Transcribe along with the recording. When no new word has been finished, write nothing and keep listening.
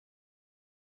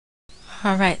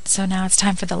Alright, so now it's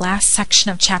time for the last section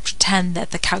of Chapter 10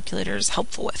 that the calculator is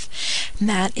helpful with. And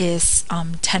that is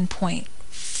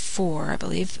 10.4, I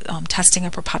believe, testing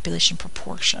upper population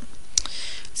proportion.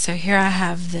 So here I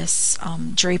have this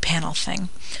jury panel thing,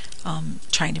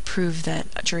 trying to prove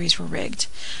that juries were rigged.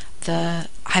 The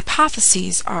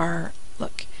hypotheses are,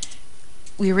 look,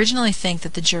 we originally think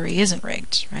that the jury isn't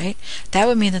rigged, right? That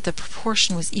would mean that the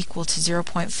proportion was equal to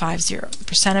 0.50, the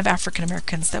percent of African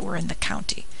Americans that were in the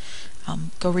county.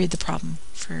 Go read the problem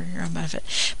for your own benefit.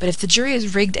 But if the jury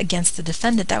is rigged against the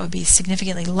defendant, that would be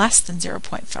significantly less than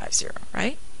 0.50,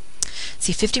 right?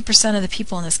 See, 50% of the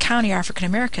people in this county are African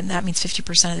American. That means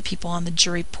 50% of the people on the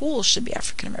jury pool should be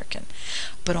African American.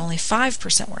 But only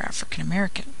 5% were African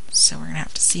American. So we're going to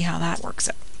have to see how that works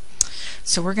out.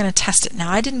 So we're going to test it. Now,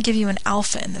 I didn't give you an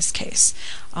alpha in this case.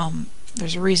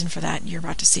 There's a reason for that, and you're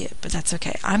about to see it, but that's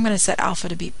okay. I'm going to set alpha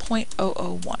to be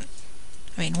 0.001.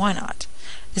 I mean, why not?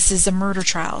 This is a murder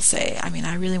trial, say. I mean,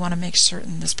 I really want to make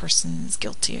certain this person is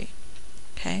guilty,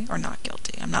 okay, or not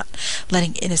guilty. I'm not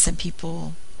letting innocent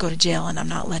people go to jail, and I'm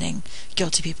not letting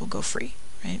guilty people go free,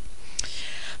 right?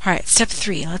 All right, step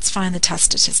 3, let's find the test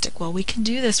statistic. Well, we can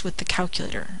do this with the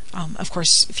calculator. Of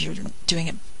course, if you're doing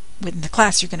it within the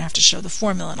class, you're going to have to show the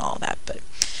formula and all that, but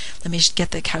let me just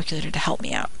get the calculator to help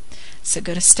me out. So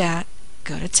go to Stat,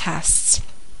 go to Tests,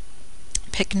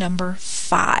 pick number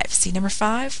 5. See number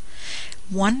 5?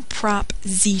 One prop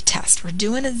z-test. We're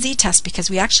doing a z-test because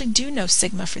we actually do know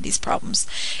sigma for these problems.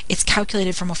 It's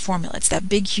calculated from a formula. It's that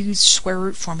big, huge square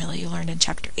root formula you learned in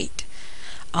Chapter 8.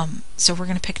 So we're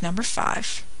going to pick number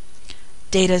 5.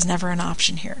 Data is never an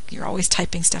option here. You're always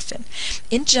typing stuff in.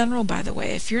 In general, by the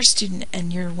way, if you're a student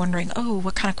and you're wondering, oh,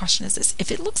 what kind of question is this?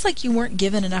 If it looks like you weren't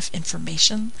given enough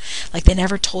information, like they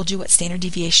never told you what standard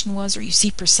deviation was, or you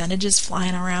see percentages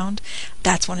flying around,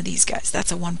 that's one of these guys.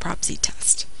 That's a one prop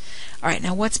z-test. All right,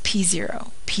 now what's P0?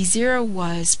 P0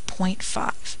 was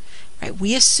 0.5. Right?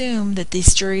 We assume that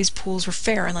these jury's pools were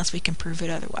fair unless we can prove it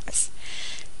otherwise.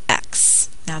 X.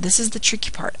 Now this is the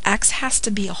tricky part. X has to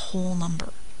be a whole number.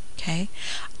 Okay?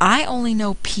 I only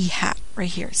know P hat right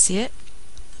here. See it?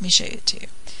 Let me show you it to you.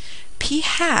 P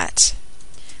hat,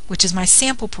 which is my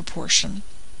sample proportion,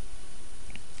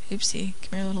 oopsie,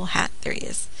 come here, little hat, there he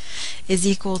is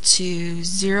equal to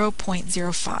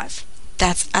 0.05.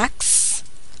 That's X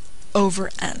over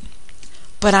N.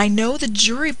 But I know the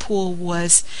jury pool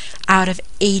was out of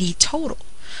 80 total.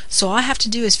 So all I have to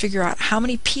do is figure out how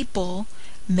many people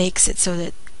makes it so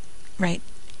that, right,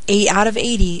 out of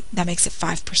 80, that makes it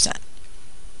 5%.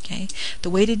 Okay? The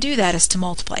way to do that is to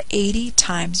multiply 80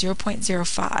 times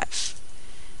 0.05.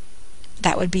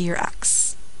 That would be your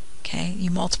X. Okay?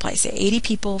 You multiply, say 80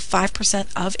 people, 5%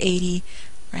 of 80,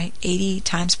 right? 80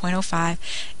 times 0.05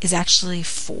 is actually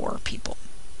 4 people.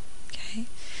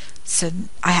 So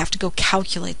I have to go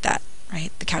calculate that,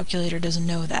 right? The calculator doesn't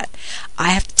know that. I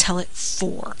have to tell it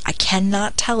 4. I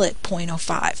cannot tell it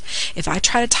 0.05. If I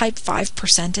try to type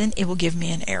 5% in, it will give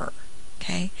me an error.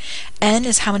 Okay? N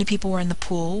is how many people were in the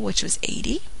pool, which was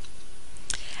 80.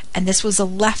 And this was a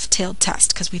left-tailed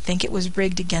test because we think it was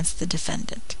rigged against the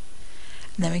defendant.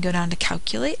 And then we go down to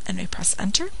calculate and we press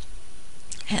enter.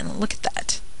 And look at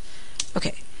that.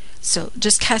 Okay. So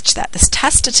just catch that. This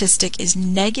test statistic is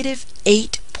negative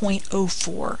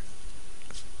 8.04.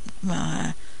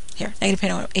 Here,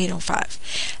 negative 8.05.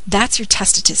 That's your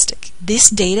test statistic. This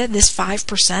data, this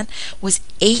 5%, was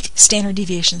 8 standard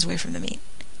deviations away from the mean.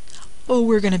 Oh,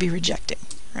 we're going to be rejecting,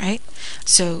 right?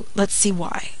 So let's see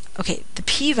why. Okay, the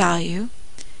p-value,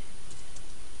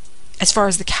 as far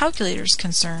as the calculator is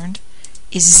concerned,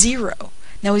 is 0.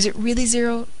 Now, is it really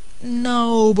 0?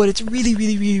 No, but it's really,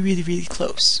 really, really, really, really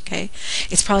close. Okay,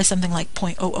 it's probably something like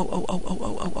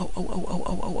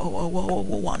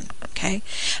 0.0000000000001. Okay,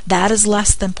 that is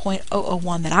less than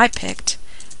 0.001 that I picked.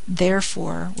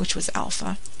 Therefore, which was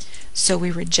alpha, so we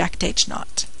reject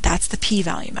H0. That's the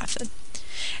p-value method.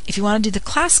 If you want to do the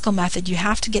classical method, you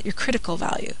have to get your critical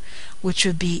value, which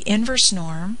would be inverse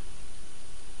norm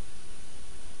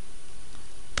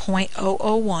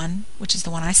 0.001, which is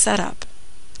the one I set up.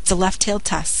 It's a left-tailed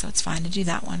test, so it's fine to do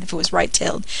that one. If it was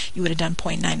right-tailed, you would have done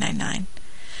 0.999.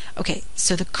 Okay,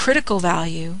 so the critical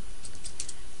value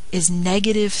is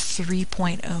negative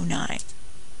 3.09.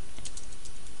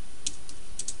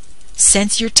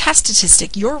 Since your test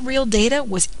statistic, your real data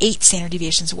was 8 standard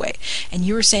deviations away, and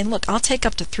you were saying, look, I'll take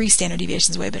up to 3 standard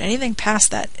deviations away, but anything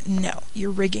past that, no, you're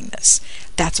rigging this.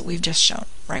 That's what we've just shown,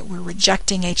 right? We're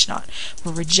rejecting H0.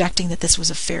 We're rejecting that this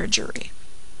was a fair jury.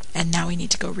 And now we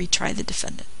need to go retry the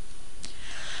defendant.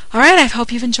 Alright, I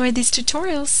hope you've enjoyed these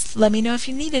tutorials. Let me know if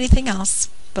you need anything else.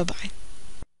 Bye-bye.